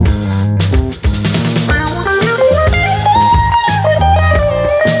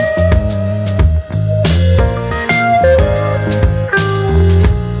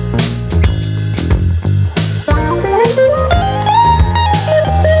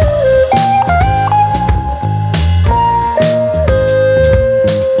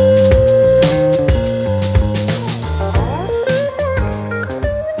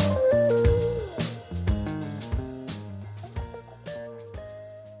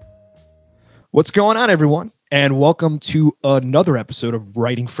What's going on, everyone? And welcome to another episode of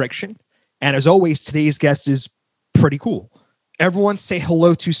Writing Friction. And as always, today's guest is pretty cool. Everyone say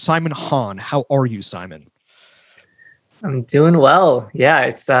hello to Simon Hahn. How are you, Simon? I'm doing well. Yeah,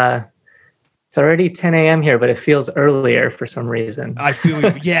 it's already 10 a.m. here, but it feels earlier for some reason. I feel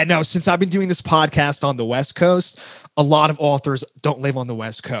you. Yeah, no, since I've been doing this podcast on the West Coast, a lot of authors don't live on the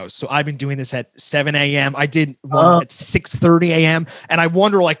West Coast. So I've been doing this at 7 a.m. I did one at 6:30 a.m. And I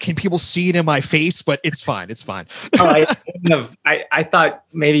wonder, like, can people see it in my face? But it's fine. It's fine. I thought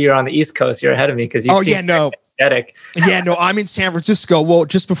maybe you're on the East Coast. You're ahead of me because you seem energetic. Yeah, no, I'm in San Francisco. Well,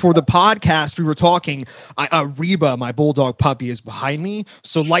 just before the podcast, we were talking. Reba, my bulldog puppy, is behind me.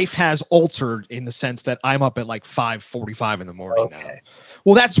 So life has altered in the sense that I'm up at like 5:45 in the morning now.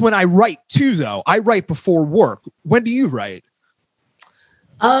 Well, that's when I write too, though. I write before work. When do you write?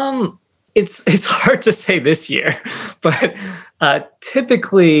 It's hard to say this year, but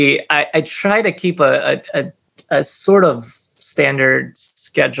typically I try to keep a sort of standard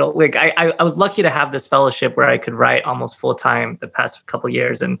schedule. Like I was lucky to have this fellowship where I could write almost full time the past couple of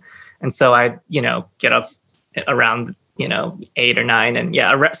years, and so I get up around 8 or 9, and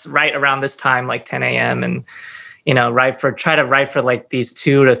write around this time, like 10 a.m. and try to write for like these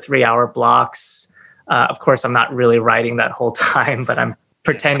 2 to 3 hour blocks. Of course, I'm not really writing that whole time, but I'm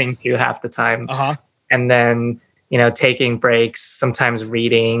pretending to half the time. And then, taking breaks, sometimes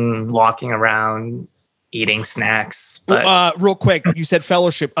reading, walking around, eating snacks. But real quick, you said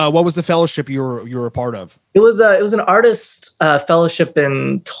fellowship. What was the fellowship you were a part of? It was an artist fellowship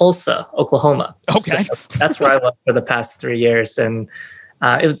in Tulsa, Oklahoma. Okay. So that's where I was for the past 3 years. And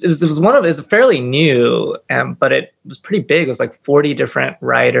it was fairly new, but it was pretty big. It was like 40 different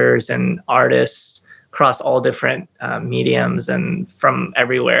writers and artists across all different mediums and from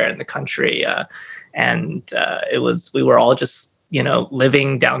everywhere in the country. We were all just,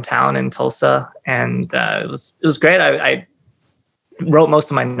 living downtown in Tulsa, and it was great. I wrote most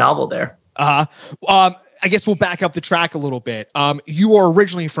of my novel there. I guess we'll back up the track a little bit. You are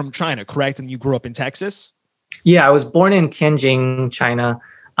originally from China, correct? And you grew up in Texas? Yeah, I was born in Tianjin, China,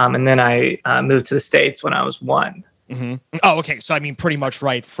 and then I moved to the States when I was 1. Mm-hmm. Oh, okay. So I mean, pretty much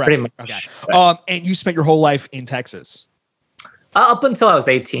right. Fresh. Pretty much. Okay. Right. And you spent your whole life in Texas? Up until I was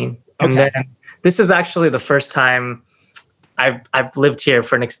 18. And then this is actually the first time I've lived here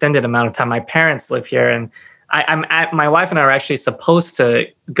for an extended amount of time. My parents live here, and my wife and I are actually supposed to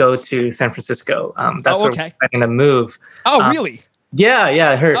go to San Francisco. That's where we're planning to move. Oh, really?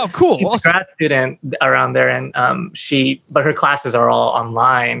 Yeah. Cool. She's awesome. a grad student around there, and but her classes are all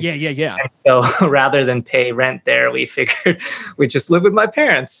online. Yeah. And so rather than pay rent there, we figured we'd just live with my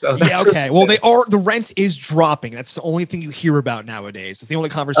parents. So that's Well, the rent is dropping. That's the only thing you hear about nowadays. It's the only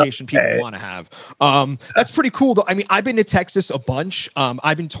conversation people want to have. That's pretty cool, though. I mean, I've been to Texas a bunch.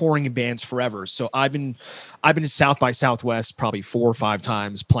 I've been touring in bands forever, so I've been to South by Southwest probably 4 or 5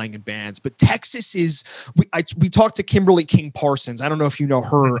 times playing in bands. But Texas is. We talked to Kimberly King Parsons. I don't know if you know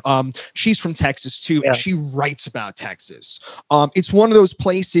her. She's from Texas too, and she writes about Texas. It's one of those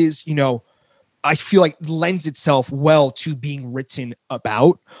places, I feel like lends itself well to being written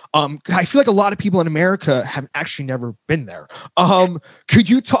about. I feel like a lot of people in America have actually never been there. Could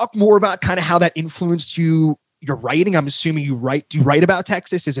you talk more about kind of how that influenced your writing? I'm assuming do you write about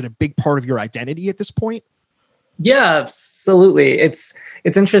Texas? Is it a big part of your identity at this point? Yeah, absolutely. It's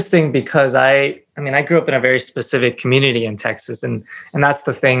interesting because I grew up in a very specific community in Texas, and that's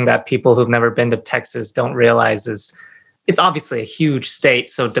the thing that people who've never been to Texas don't realize is it's obviously a huge state.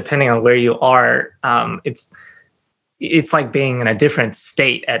 So depending on where you are, it's like being in a different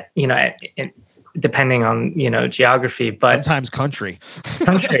state depending on geography. But sometimes country,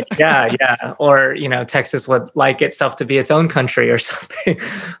 yeah, or Texas would like itself to be its own country or something.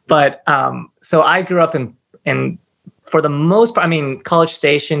 But so I grew up in for the most part, College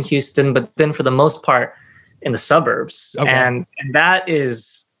Station, Houston, but then for the most part in the suburbs. Okay. And that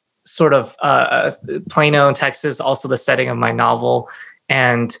is sort of Plano, Texas, also the setting of my novel.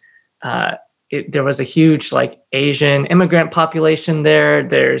 And there was a huge Asian immigrant population there.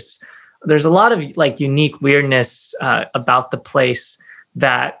 There's a lot of unique weirdness about the place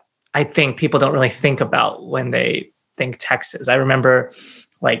that I think people don't really think about when they think Texas. I remember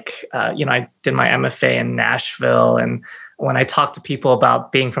I did my MFA in Nashville, and when I talked to people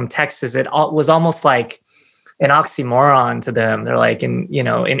about being from Texas, it was almost like an oxymoron to them. They're like, in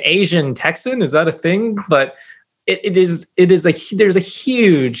Asian Texan, is that a thing? But it is there's a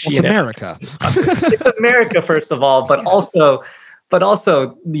huge, it's America. It's America, first of all, but also,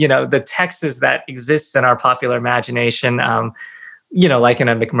 the Texas that exists in our popular imagination, like in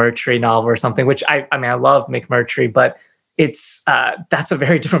a McMurtry novel or something, which I love McMurtry, but it's that's a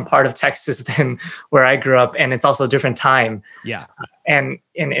very different part of Texas than where I grew up, and it's also a different time. Yeah.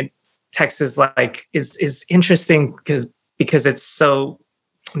 Texas like is interesting because it's so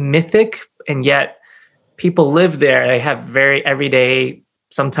mythic, and yet people live there. They have very everyday,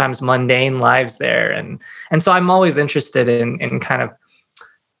 sometimes mundane lives there, and so I'm always interested in kind of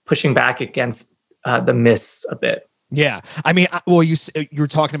pushing back against the myths a bit. Yeah, I mean, well, you were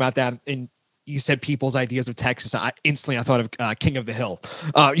talking about that, and you said people's ideas of Texas. Instantly I thought of King of the Hill,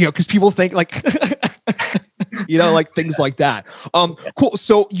 because people think like, like things like that. Cool.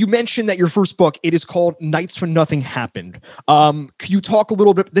 So you mentioned that your first book, it is called Nights When Nothing Happened. Can you talk a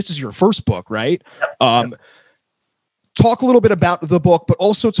little bit? This is your first book, right? Yep. Talk a little bit about the book, but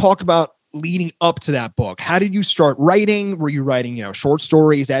also talk about leading up to that book. How did you start writing? Were you writing, short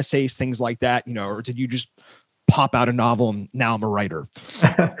stories, essays, things like that, or did you just pop out a novel and now I'm a writer?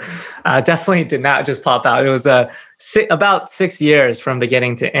 Definitely did not just pop out. It was about 6 years from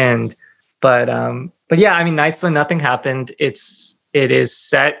beginning to end. But yeah, I mean, Nights When Nothing Happened. It is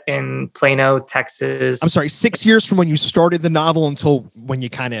set in Plano, Texas. I'm sorry, 6 years from when you started the novel until when you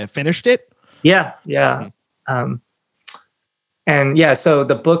kind of finished it? Yeah. And yeah, so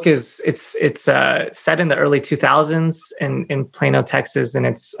the book it's set in the early 2000s in Plano, Texas, and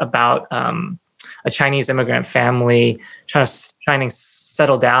it's about a Chinese immigrant family trying to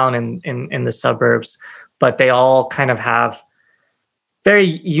settle down in the suburbs, but they all kind of have very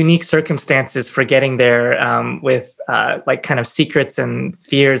unique circumstances for getting there, with like kind of secrets and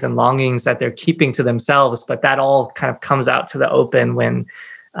fears and longings that they're keeping to themselves. But that all kind of comes out to the open when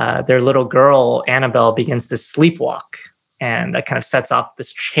their little girl Annabelle begins to sleepwalk. And that kind of sets off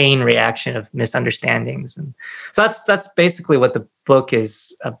this chain reaction of misunderstandings. And so that's basically what the book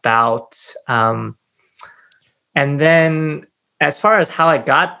is about. And then as far as how I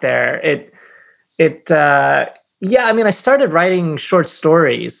got there, I started writing short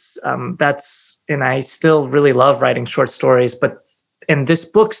stories. And I still really love writing short stories, and this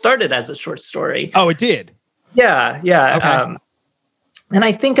book started as a short story. Oh, it did? Yeah. Okay. And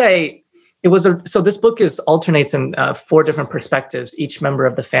I think so this book alternates in 4 different perspectives, each member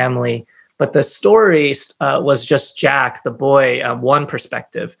of the family. But the story was just Jack, the boy, one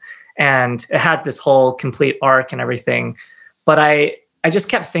perspective. And it had this whole complete arc and everything. But I just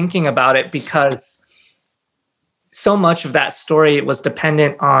kept thinking about it because so much of that story was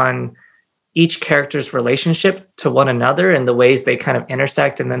dependent on each character's relationship to one another and the ways they kind of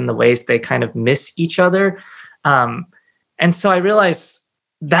intersect and then the ways they kind of miss each other. And so I realized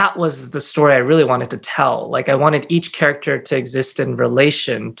that was the story I really wanted to tell. Like I wanted each character to exist in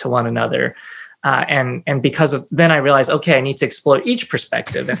relation to one another. And because of then I realized, okay, I need to explore each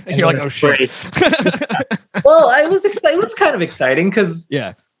perspective. And you're like, oh shit. Well, it was kind of exciting because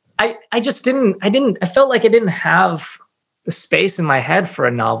yeah, I felt like I didn't have the space in my head for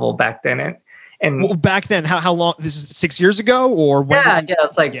a novel back then. And well, back then, how long? This is 6 years ago, or when?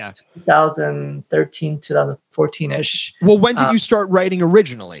 It's like 2013, 2014-ish. Well, when did you start writing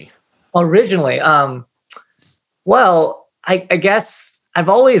originally? Well, I guess I've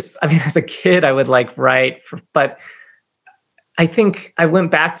always, as a kid, I would like write, but I think I went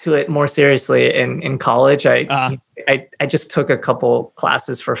back to it more seriously in college. I just took a couple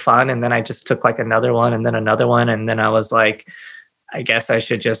classes for fun, and then I just took like another one, and then another one, and then I was like, I guess I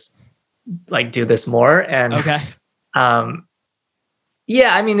should just like do this more. And okay. The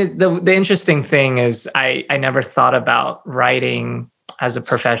interesting thing is I never thought about writing as a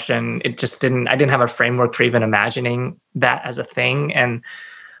profession. I didn't have a framework for even imagining that as a thing.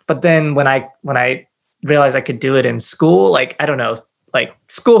 But then when I realized I could do it in school, like, I don't know, like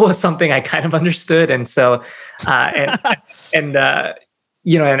school was something I kind of understood. And so, I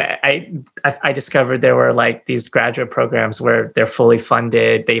discovered there were like these graduate programs where they're fully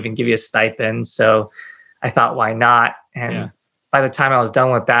funded. They even give you a stipend. So I thought, why not? And by the time I was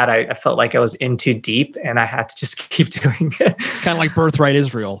done with that, I felt like I was in too deep and I had to just keep doing it. Kind of like Birthright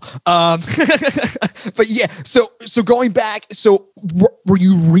Israel. But yeah, so going back, so were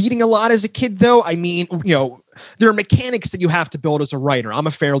you reading a lot as a kid though? I mean, there are mechanics that you have to build as a writer. I'm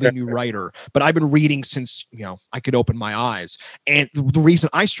a fairly new writer, but I've been reading since, I could open my eyes. And the reason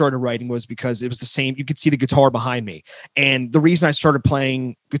I started writing was because it was the same. You could see the guitar behind me. And the reason I started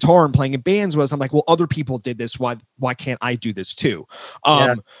playing guitar and playing in bands was I'm like, well, other people did this. Why can't I do this too?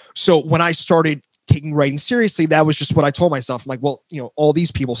 So when I started taking writing seriously, that was just what I told myself. I'm like, well, all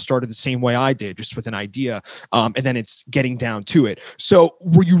these people started the same way I did, just with an idea. And then it's getting down to it. So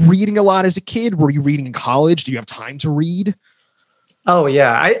were you reading a lot as a kid? Were you reading in college? Do you have time to read? Oh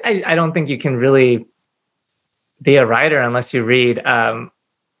yeah. I don't think you can really be a writer unless you read.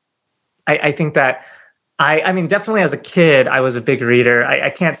 I think that I mean, definitely as a kid, I was a big reader. I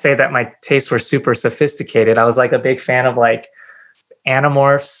can't say that my tastes were super sophisticated. I was like a big fan of like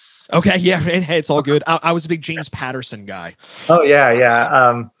Animorphs. Okay, yeah, hey, it's all good. I was a big James Patterson guy. Oh yeah,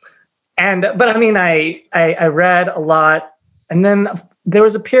 yeah. But I mean, I read a lot, and then there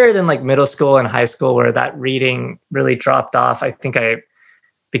was a period in like middle school and high school where that reading really dropped off. I think I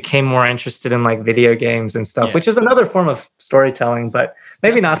became more interested in like video games and stuff, which is another form of storytelling, but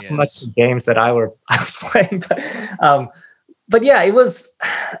maybe not so much the games that I was playing. But yeah, it was.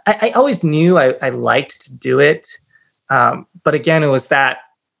 I always knew I liked to do it, but again, it was that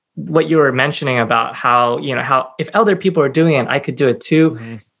what you were mentioning about how if other people are doing it, I could do it too.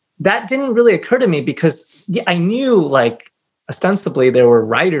 Mm-hmm. That didn't really occur to me because I knew like ostensibly there were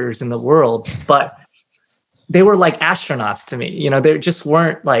writers in the world, but they were like astronauts to me. They just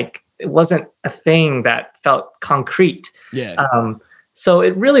weren't like, it wasn't a thing that felt concrete. Yeah. So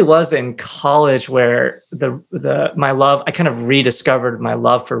it really was in college where my love, I kind of rediscovered my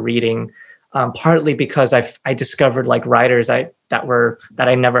love for reading, partly because I discovered like writers that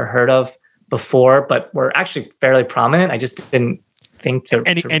I never heard of before, but were actually fairly prominent. I just didn't think to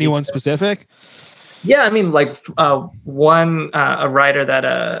anyone specific. Yeah, I mean, like one a writer that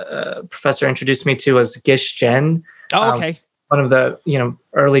a professor introduced me to was Gish Jen. Oh, okay. One of the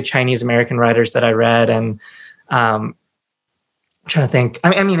early Chinese American writers that I read, and I'm trying to think.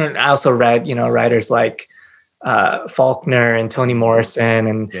 I mean, I also read writers like Faulkner and Toni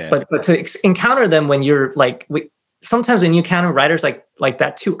Morrison, but to encounter them when you're like sometimes when you encounter writers like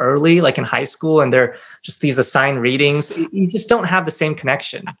that too early, like in high school, and they're just these assigned readings, you just don't have the same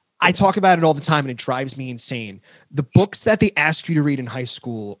connection. I talk about it all the time and it drives me insane. The books that they ask you to read in high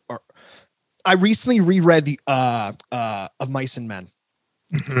school I recently reread the Of Mice and Men.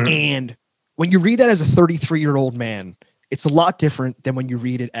 Mm-hmm. And when you read that as a 33-year-old man, it's a lot different than when you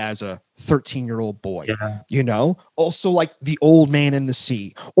read it as a 13-year-old boy. Yeah. Also like The Old Man and the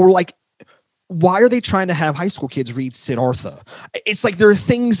Sea, or like, why are they trying to have high school kids read Siddhartha? It's like there are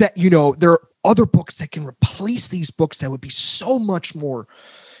things that, there are other books that can replace these books that would be so much more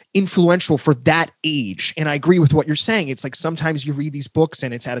influential for that age. And I agree with what you're saying. It's like sometimes you read these books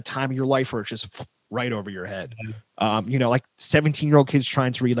and it's at a time of your life where it's just right over your head. Like 17-year-old kids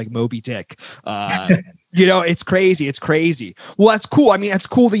trying to read like Moby Dick. It's crazy. It's crazy. Well, that's cool. I mean, that's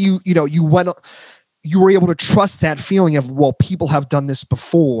cool that you were able to trust that feeling of, well, people have done this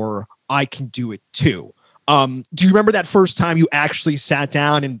before, I can do it too. Do you remember that first time you actually sat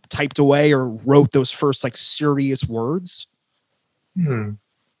down and typed away or wrote those first like serious words?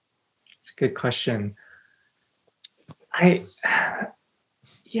 It's a good question. I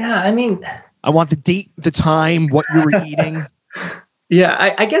mean, I want the date, the time, what you were eating.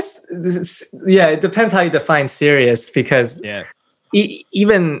 Yeah, I guess, it depends how you define serious, because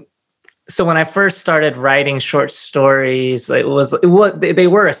even so, when I first started writing short stories, they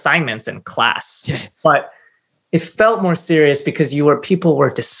were assignments in class, but it felt more serious because people were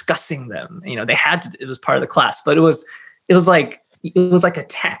discussing them. They had to, it was part of the class, but it was like a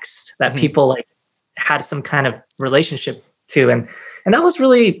text that people like had some kind of relationship to, and that was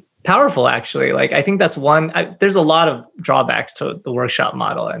really powerful, actually. Like, I think that's there's a lot of drawbacks to the workshop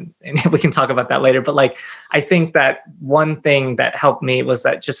model, and we can talk about that later. But like, I think that one thing that helped me was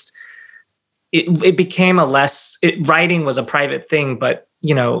that just it became writing was a private thing, but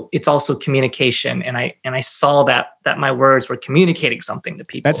it's also communication, and I saw that my words were communicating something to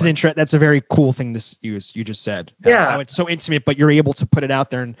people. That's a very cool thing you just said. Yeah, how it's so intimate, but you're able to put it out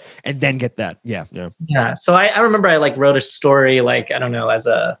there and then get that. Yeah. So I remember I like wrote a story, like, I don't know, as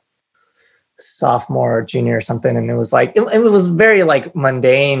a sophomore or junior or something, and it was like it was very like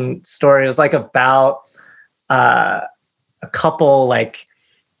mundane story. It was like about a couple, like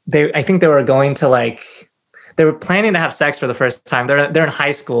I think they were going to like, they were planning to have sex for the first time. They're in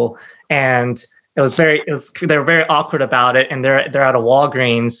high school, and they were very awkward about it, and they're at a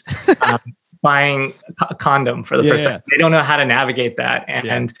Walgreens buying a condom for the first time. They don't know how to navigate that,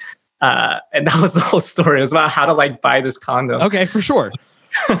 and that was the whole story. It was about how to like buy this condom. Okay, for sure.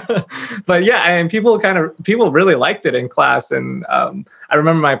 But yeah, and people really liked it in class, and I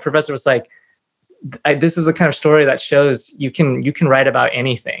remember my professor was like, "This is a kind of story that shows you can write about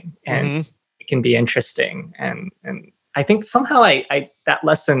anything, and it can be interesting." And I think somehow I that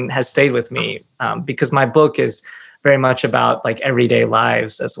lesson has stayed with me, because my book is very much about like everyday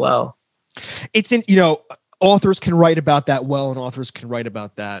lives as well. It's authors can write about that well, and authors can write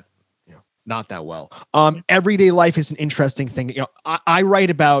about that not that well. Everyday life is an interesting thing. I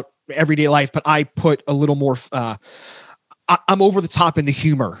write about everyday life, but I put a little more. I'm over the top in the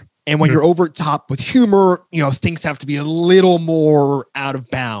humor, and when you're over the top with humor, things have to be a little more out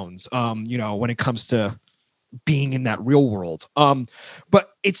of bounds. When it comes to being in that real world.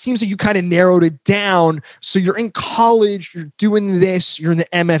 But it seems that you kind of narrowed it down. So you're in college, you're doing this, you're in the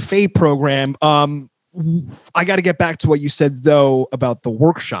MFA program. I got to get back to what you said though about the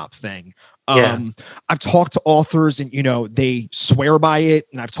workshop thing. I've talked to authors and, they swear by it.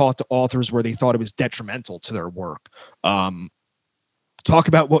 And I've talked to authors where they thought it was detrimental to their work. Talk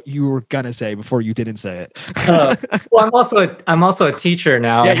about what you were going to say before you didn't say it. Well, I'm also a teacher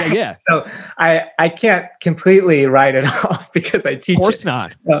now. Yeah. So I can't completely write it off because I teach. Of course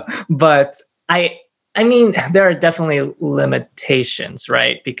not. But I mean, there are definitely limitations,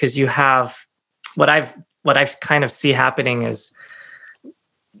 right? Because you have what I've kind of see happening is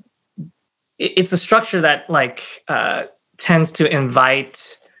it's a structure that tends to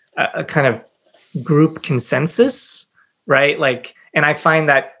invite a kind of group consensus, right? And I find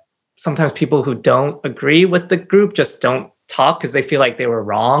that sometimes people who don't agree with the group just don't talk because they feel like they were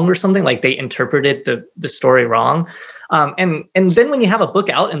wrong or something, like they interpreted the story wrong. And then when you have a book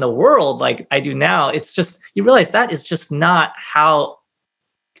out in the world, like I do now, it's just, you realize that is just not how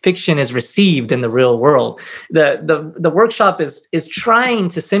fiction is received in the real world. The workshop is trying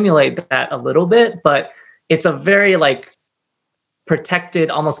to simulate that a little bit, but it's a very protected,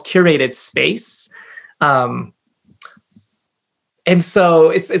 almost curated space. And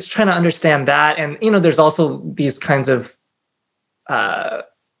so it's trying to understand that. And, there's also these kinds of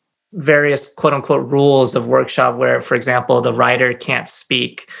various quote unquote rules of workshop where, for example, the writer can't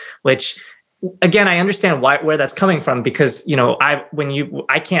speak, which again, I understand where that's coming from because,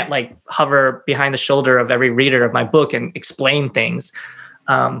 I can't hover behind the shoulder of every reader of my book and explain things.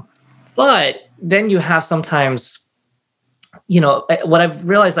 But then you have sometimes, what I've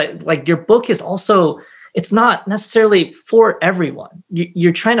realized, your book is also, it's not necessarily for everyone.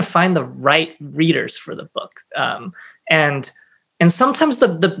 You're trying to find the right readers for the book. And sometimes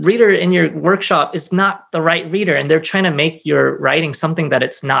the reader in your workshop is not the right reader, and they're trying to make your writing something that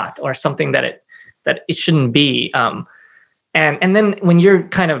it's not, or something that it shouldn't be. And then when you're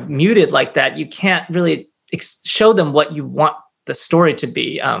kind of muted like that, you can't really show them what you want the story to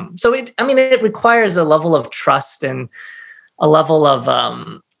be. So it requires a level of trust and a level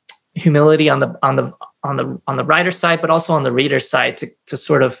of humility on the writer side, but also on the reader side to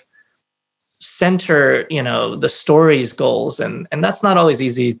sort of center, the story's goals. And that's not always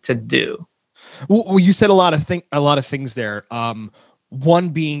easy to do. Well, you said a lot of things there. One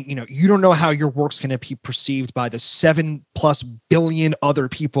being, you don't know how your work's going to be perceived by the 7+ billion other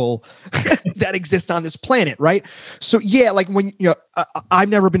people that exist on this planet. Right. So yeah, when, I've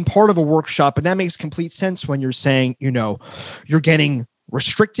never been part of a workshop, and that makes complete sense when you're saying, you're getting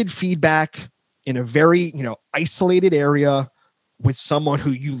restricted feedback in a very, isolated area with someone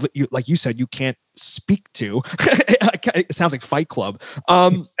who you like you said, you can't speak to. It sounds like Fight Club.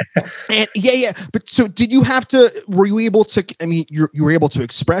 And yeah. But so were you able to, you were able to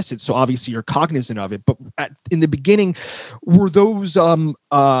express it. So obviously you're cognizant of it, but in the beginning, were those,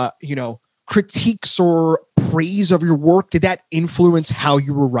 critiques or praise of your work, did that influence how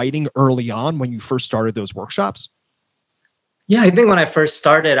you were writing early on when you first started those workshops? Yeah, I think when I first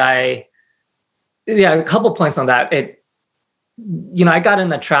started, a couple points on that. I got in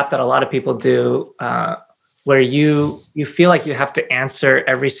the trap that a lot of people do, where you feel like you have to answer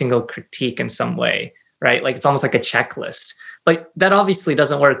every single critique in some way, right? Like it's almost like a checklist. But that obviously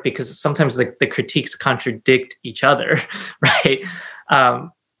doesn't work because sometimes the critiques contradict each other, right?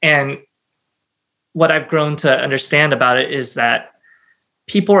 And what I've grown to understand about it is that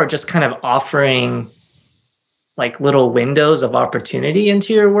people are just kind of offering little windows of opportunity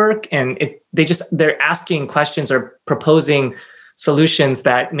into your work, and they're asking questions or proposing solutions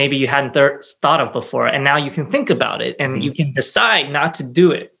that maybe you hadn't thought of before, and now you can think about it and you can decide not to do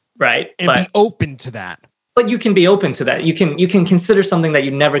it, right? And be open to that. But you can be open to that. You can consider something that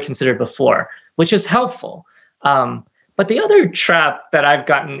you never considered before, which is helpful. But the other trap that I've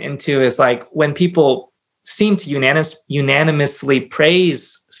gotten into is when people seem to unanimously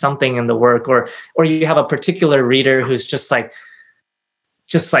praise something in the work, or you have a particular reader who's just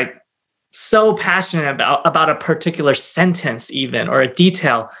so passionate about a particular sentence even, or a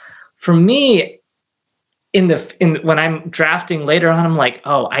detail. For me, when I'm drafting later on, I'm like,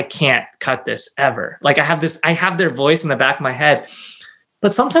 oh, I can't cut this ever. I have their voice in the back of my head,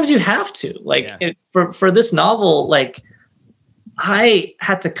 but sometimes you have to for this novel, I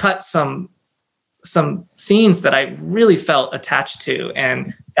had to cut some scenes that I really felt attached to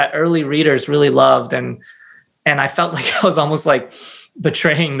and that early readers really loved. And I felt like I was almost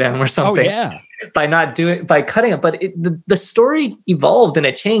betraying them or something by cutting it. But the story evolved and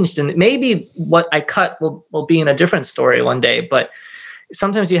it changed, and maybe what I cut will be in a different story one day. But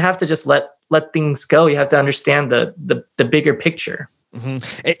sometimes you have to just let let things go. You have to understand the bigger picture. Mm-hmm.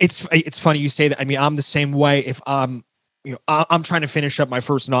 It's funny you say that. I mean, I'm the same way. If I'm trying to finish up my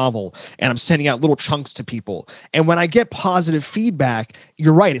first novel and I'm sending out little chunks to people. And when I get positive feedback,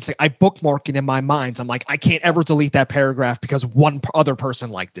 you're right. It's like I bookmark it in my mind. I'm like, I can't ever delete that paragraph because one other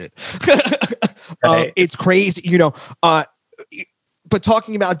person liked it. Right. It's crazy, but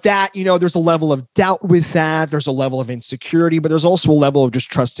talking about that, there's a level of doubt with that. There's a level of insecurity, but there's also a level of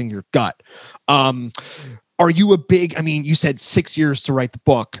just trusting your gut. Are you you said 6 years to write the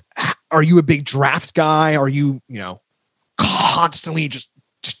book. Are you a big draft guy? Are you, constantly just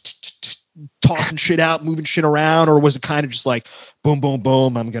tossing shit out, moving shit around? Or was it kind of just like, boom, boom,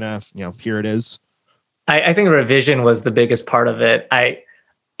 boom, I'm going to, here it is? I think revision was the biggest part of it. I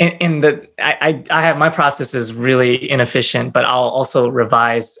have, my process is really inefficient, but I'll also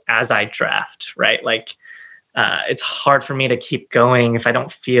revise as I draft, right? Like, it's hard for me to keep going if I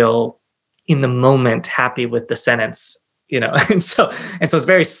don't feel in the moment happy with the sentence, and so it's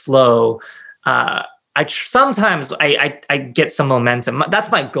very slow. Sometimes I get some momentum. That's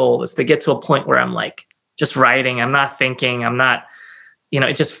my goal, is to get to a point where I'm like just writing. I'm not thinking. I'm not,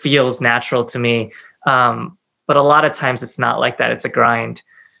 it just feels natural to me. But a lot of times it's not like that. It's a grind.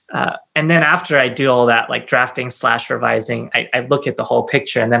 And then after I do all that, like drafting / revising, I look at the whole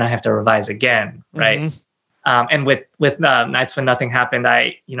picture, and then I have to revise again, right? Mm-hmm. And with Nights When Nothing Happened,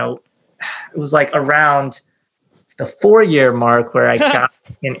 it was like around the 4-year mark where I got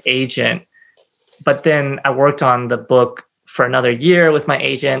an agent. But then I worked on the book for another year with my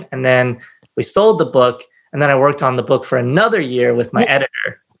agent, and then we sold the book, and then I worked on the book for another year with my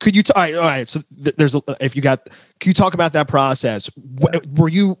editor. Could you? All right. So can you talk about that process? Were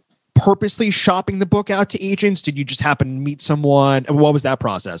you purposely shopping the book out to agents? Did you just happen to meet someone? What was that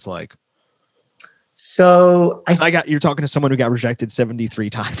process like? So you're talking to someone who got rejected 73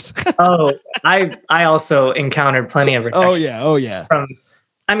 times. Oh, I also encountered plenty of rejection. Oh yeah.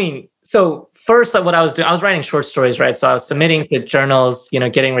 So first, what I was doing, I was writing short stories, right? So I was submitting to journals,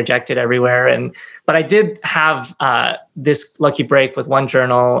 getting rejected everywhere. But I did have this lucky break with one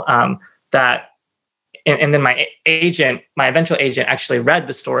journal and then my eventual agent actually read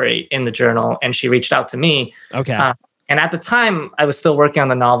the story in the journal, and she reached out to me. Okay. And at the time I was still working on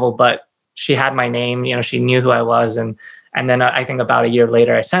the novel, but she had my name, she knew who I was. And then I think about a year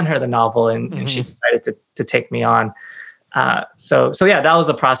later, I sent her the novel, and she decided to take me on. So yeah, that was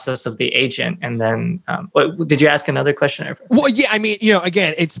the process of the agent. And then, did you ask another question? Well, yeah,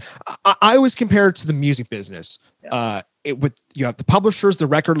 again, I always compare it to the music business. Yeah. You have the publishers, the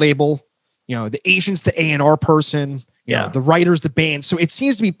record label, the agents, the A&R person, the writers, the band. So it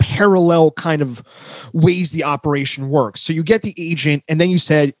seems to be parallel kind of ways the operation works. So you get the agent, and then you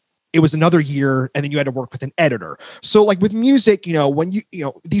said it was another year, and then you had to work with an editor. So like with music, when you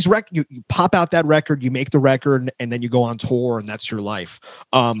pop out that record, you make the record, and then you go on tour, and that's your life.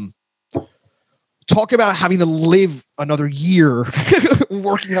 Talk about having to live another year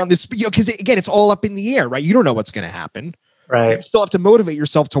working on this, because again, it's all up in the air, right? You don't know what's going to happen. Right. You still have to motivate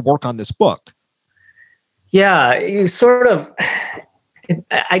yourself to work on this book. Yeah, you sort of,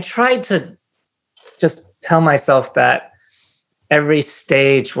 I tried to just tell myself that every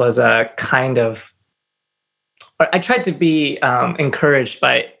stage was a kind of, I tried to be encouraged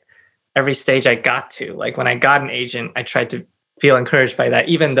by every stage I got to. Like when I got an agent, I tried to feel encouraged by that,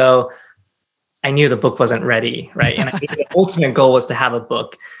 even though I knew the book wasn't ready, right? And I think the ultimate goal was to have a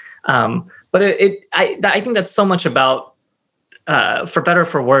book. But I think that's so much about, for better or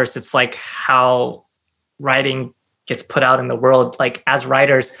for worse, it's like how writing gets put out in the world. Like as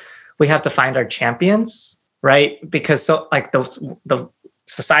writers, we have to find our champions, right? Because the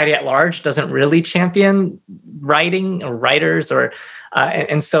society at large doesn't really champion writing or writers,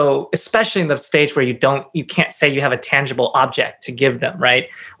 and so especially in the stage where you can't say you have a tangible object to give them, right?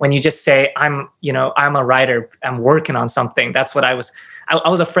 When you just say I'm a writer, I'm working on something. That's what I was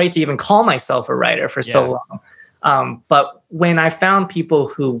afraid to even call myself a writer for so long. But when I found people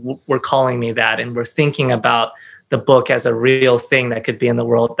who were calling me that and were thinking about the book as a real thing that could be in the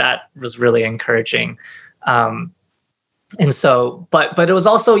world, that was really encouraging. And so, but it was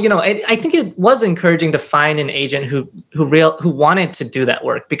also, I think it was encouraging to find an agent who wanted to do that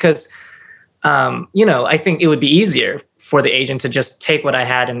work, because, I think it would be easier for the agent to just take what I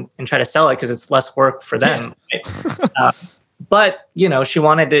had and try to sell it, because it's less work for them. Right? But, she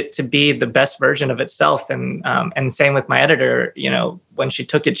wanted it to be the best version of itself. And same with my editor, when she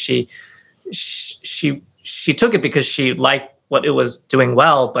took it, she took it because she liked what it was doing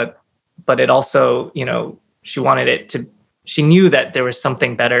well, but it also, she knew that there was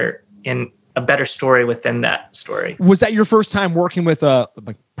something better, in a better story within that story. Was that your first time working with a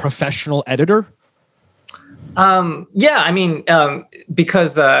professional editor? Yeah, I mean,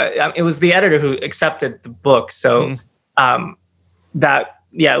 because it was the editor who accepted the book. So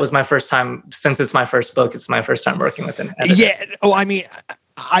it was my first time. Since it's my first book, it's my first time working with an editor. Yeah. Oh, I mean,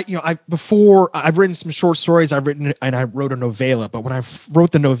 I've written some short stories. I wrote a novella, but when I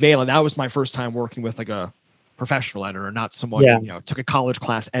wrote the novella, that was my first time working with like a professional editor, not someone who took a college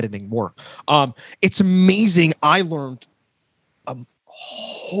class editing work. It's amazing. I learned a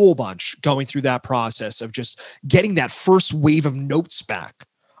whole bunch going through that process of just getting that first wave of notes back.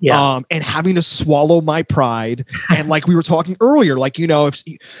 And having to swallow my pride. And like we were talking earlier, like, if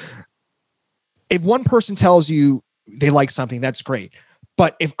one person tells you they like something, that's great.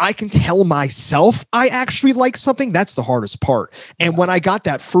 But if I can tell myself I actually like something, that's the hardest part. And when I got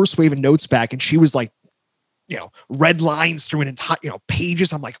that first wave of notes back and she was like, red lines through an entire,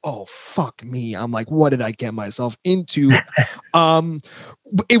 pages, I'm like, oh, fuck me. I'm like, what did I get myself into?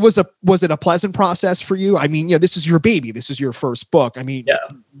 Was it a pleasant process for you? I mean, this is your baby. This is your first book. I mean,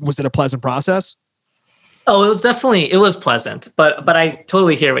 was it a pleasant process? Oh, it was pleasant, but I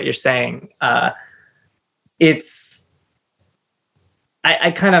totally hear what you're saying. I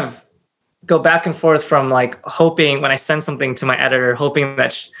kind of go back and forth from like hoping when I send something to my editor, hoping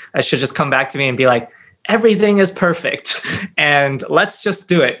that I should just come back to me and be like, everything is perfect and let's just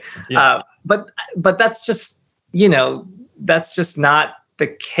do it. Yeah. But that's just, that's just not the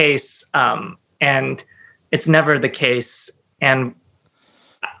case. And it's never the case. And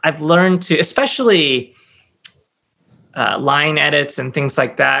I've learned to, especially line edits and things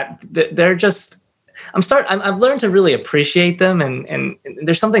like that, they're just, I've learned to really appreciate them. And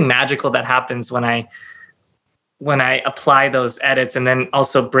there's something magical that happens when I apply those edits and then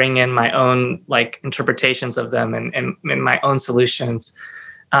also bring in my own like interpretations of them and my own solutions.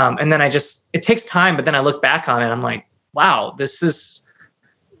 And then it takes time, but then I look back on it, I'm like, wow, this is,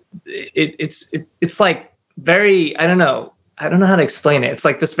 it's like very, I don't know how to explain it. It's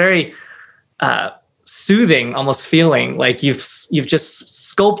like this very soothing almost feeling, like you've just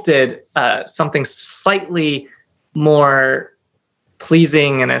sculpted something slightly more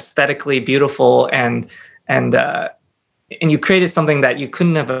pleasing and aesthetically beautiful and you created something that you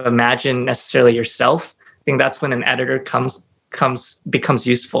couldn't have imagined necessarily yourself. I think that's when an editor becomes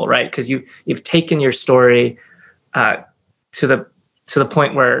useful, right? Because you've taken your story to the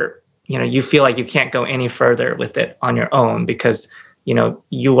point where you feel like you can't go any further with it on your own because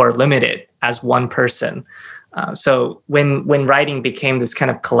you are limited as one person. So when writing became this kind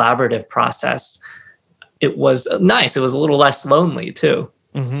of collaborative process, it was nice. It was a little less lonely too.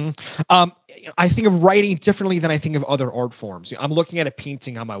 Mm-hmm. I think of writing differently than I think of other art forms. I'm looking at a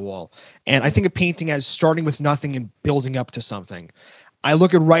painting on my wall, and I think of painting as starting with nothing and building up to something. I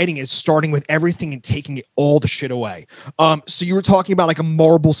look at writing as starting with everything and taking all the shit away. So you were talking about like a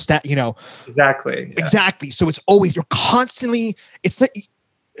marble Exactly. Yeah. Exactly. So it's always, you're constantly, it's like,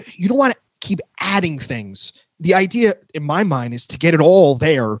 you don't want to keep adding things. The idea in my mind is to get it all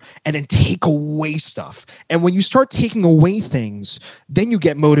there and then take away stuff. And when you start taking away things, then you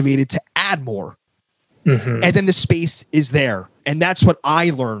get motivated to add more. Mm-hmm. And then the space is there. And that's what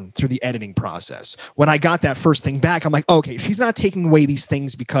I learned through the editing process. When I got that first thing back, I'm like, okay, she's not taking away these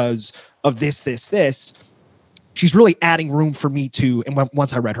things because of this. She's really adding room for me to, and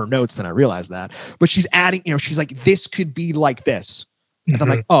once I read her notes, then I realized that. But she's adding, she's like, this could be like this. And mm-hmm. I'm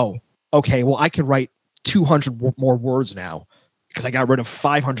like, oh, okay, well, I could write 200 more words now because I got rid of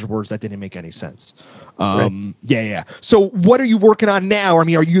 500 words that didn't make any sense. Right. Yeah. So what are you working on now? I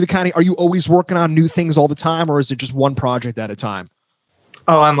mean, are you always working on new things all the time, or is it just one project at a time?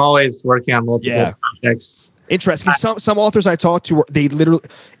 Oh, I'm always working on multiple projects. Interesting. Some authors I talk to, they literally,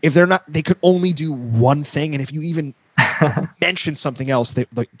 if they're not, they could only do one thing. And if you even mention something else,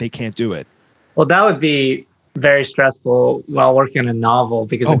 they can't do it. Well, that would be very stressful while working on a novel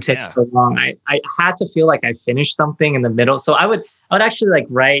because it takes so long. I had to feel like I finished something in the middle. So I would actually like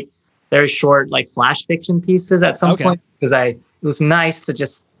write very short, like flash fiction pieces at some point because it was nice to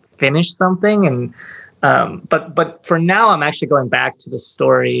just finish something. And, but for now I'm actually going back to the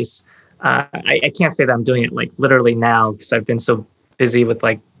stories. I can't say that I'm doing it like literally now because I've been so busy with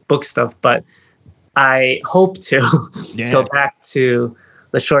like book stuff, but I hope to go back to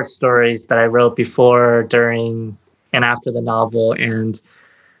the short stories that I wrote before, during, and after the novel, and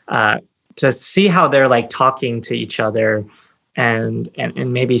to see how they're like talking to each other, and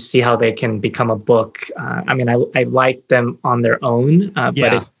maybe see how they can become a book. I mean, I like them on their own, but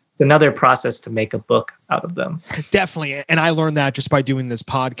it's another process to make a book out of them. Definitely, and I learned that just by doing this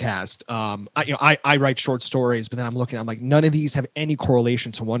podcast. I write short stories, but then I'm like, none of these have any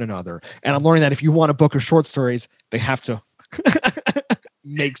correlation to one another, and I'm learning that if you want a book of short stories, they have to.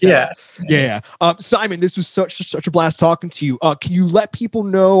 Makes sense. Yeah. Simon, this was such a blast talking to you. Can you let people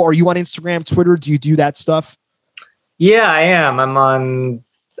know? Are you on Instagram, Twitter? Do you do that stuff? Yeah, I am. I'm on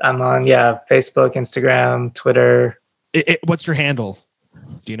Facebook, Instagram, Twitter. What's your handle?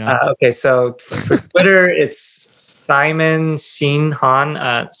 Do you know? Okay, so for Twitter, it's Simon Xin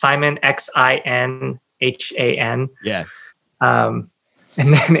Han. Simon XINHAN. Yeah. And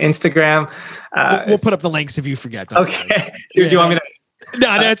then Instagram. We'll put up the links if you forget. Okay. Do you want me to?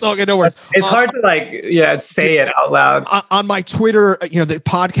 No, it's all good. No worries. It's hard to say it out loud. On my Twitter, the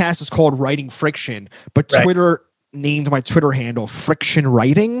podcast is called Writing Friction, but Twitter named my Twitter handle Friction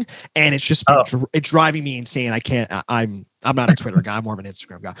Writing, and it's just it's driving me insane. I can't. I'm not a Twitter guy. I'm more of an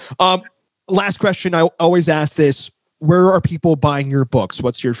Instagram guy. Last question. I always ask this: where are people buying your books?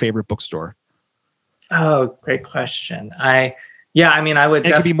 What's your favorite bookstore? Oh, great question. I would.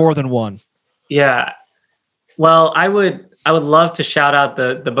 It could be more than one. Yeah. Well, I would love to shout out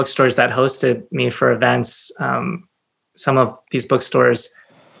the bookstores that hosted me for events. Some of these bookstores,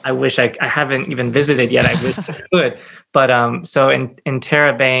 I wish I haven't even visited yet. I wish I could. But so in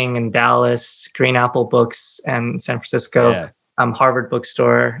Terabang in Dallas, Green Apple Books in San Francisco, Harvard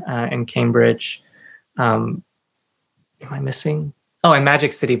Bookstore in Cambridge. Am I missing? Oh, and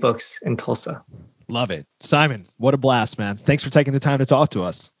Magic City Books in Tulsa. Love it. Simon, what a blast, man. Thanks for taking the time to talk to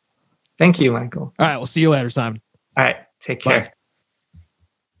us. Thank you, Michael. All right. We'll see you later, Simon. All right. Take care. Bye.